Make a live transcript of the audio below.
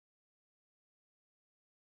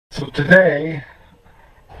So today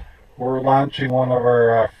we're launching one of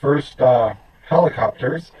our first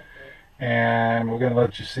helicopters, and we're going to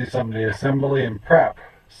let you see some of the assembly and prep.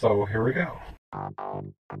 So here we go.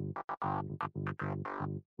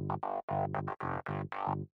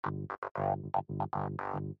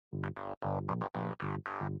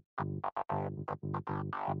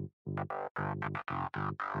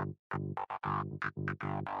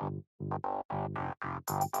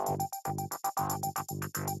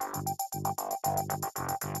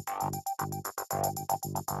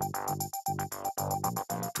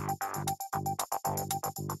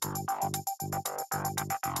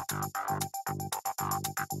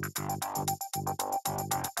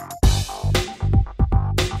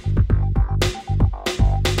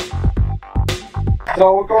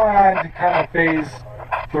 So we're going on to kind of phase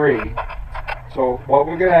 3. So what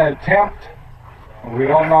we're going to attempt, we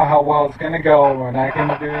don't know how well it's going to go, we're not going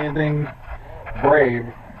to do anything brave,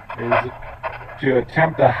 is to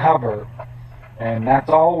attempt a hover. And that's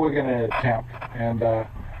all we're going to attempt. And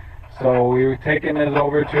so we're taking it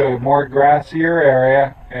over to a more grassier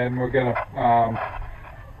area, and we're going to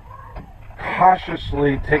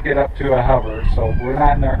cautiously take it up to a hover. So we're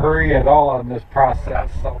not in a hurry at all in this process.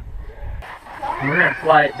 So we're going to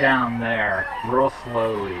fly it down there real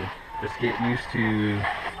slowly. Just get used to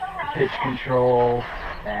pitch control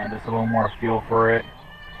and just a little more feel for it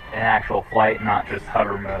in actual flight, not just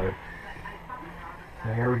hover mode.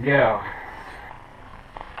 So here we go.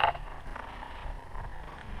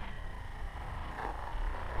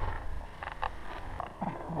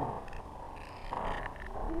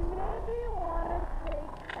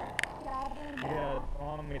 Yeah,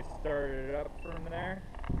 want me to start it up from there?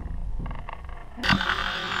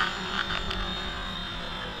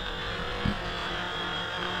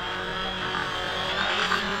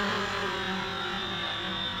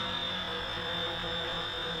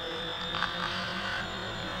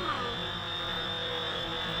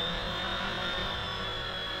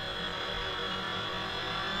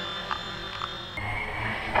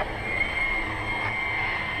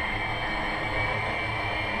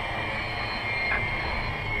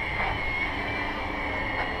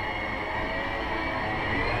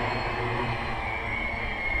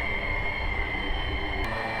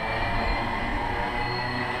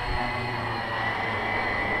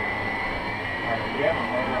 You have a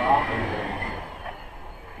motor off of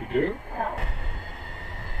it. you do?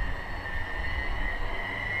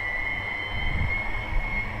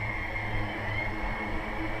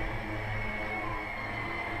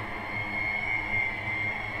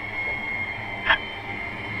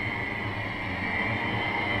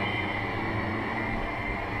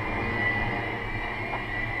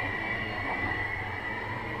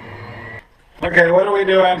 Okay, what are we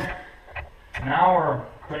doing? Now we're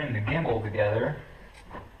putting the gimbal together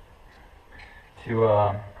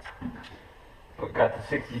to we've got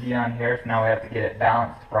the 60D on here, so now we have to get it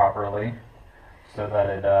balanced properly so that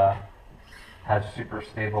it has super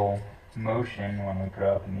stable motion when we put it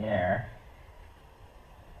up in the air.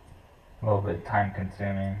 A little bit time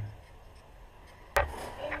consuming.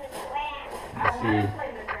 You see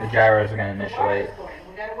the gyros are going to initiate.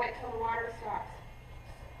 We gotta wait till the water stops.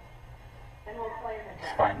 Then we'll play with it.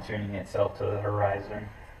 It's fine-tuning itself to the horizon.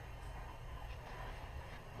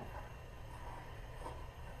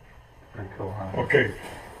 Pretty cool, huh? Okay.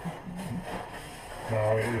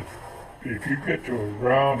 Now, if you get to the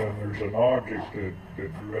ground and there's an object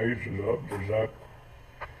that raises up, does that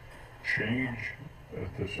change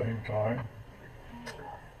at the same time?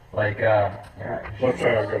 Like, Let's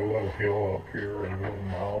say I got a little hill up here and a little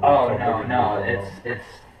mountain. oh, no,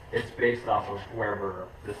 it's based off of wherever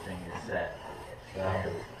this thing is set. So,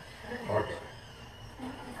 Okay.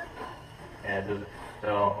 yeah, it doesn't,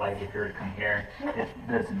 so, like, if you were to come here, it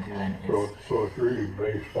doesn't do anything. So it's really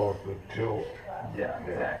based off the tilt. Yeah,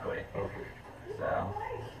 exactly. Okay. So,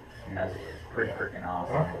 that's pretty freaking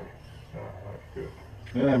awesome. Okay. Yeah, that's good.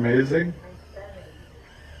 Isn't that amazing?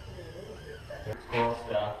 It's cool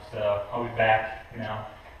stuff, so I'll be back, you know,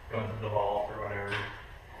 going to the vault or whatever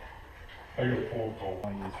I got a full goal.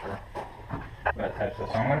 I'll use for that type of stuff.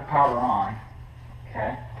 So I'm going to power on,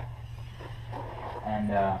 okay? And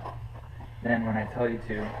then when I tell you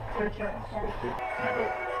to switch it, can I go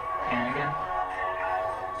pan again?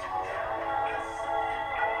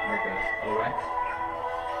 There it goes, all right?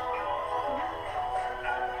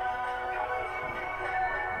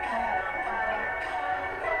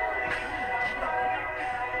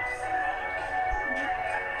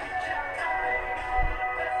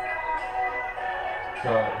 So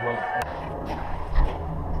it was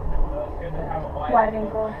good to have a wide Wide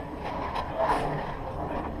angle.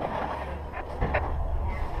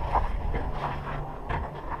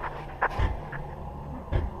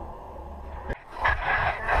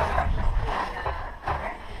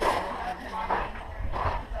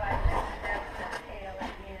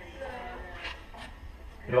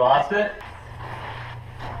 You lost it?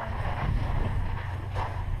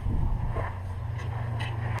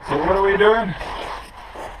 So what are we doing?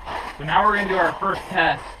 So now we're going to do our first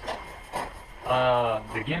test.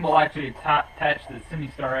 The gimbal actually attached to the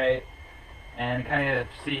Semi-Star 8 and kind of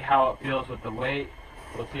see how it feels with the weight.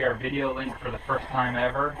 We'll see our video link for the first time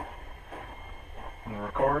ever in the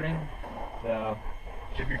recording. So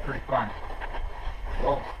should be pretty fun.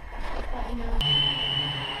 Cool. Let me know.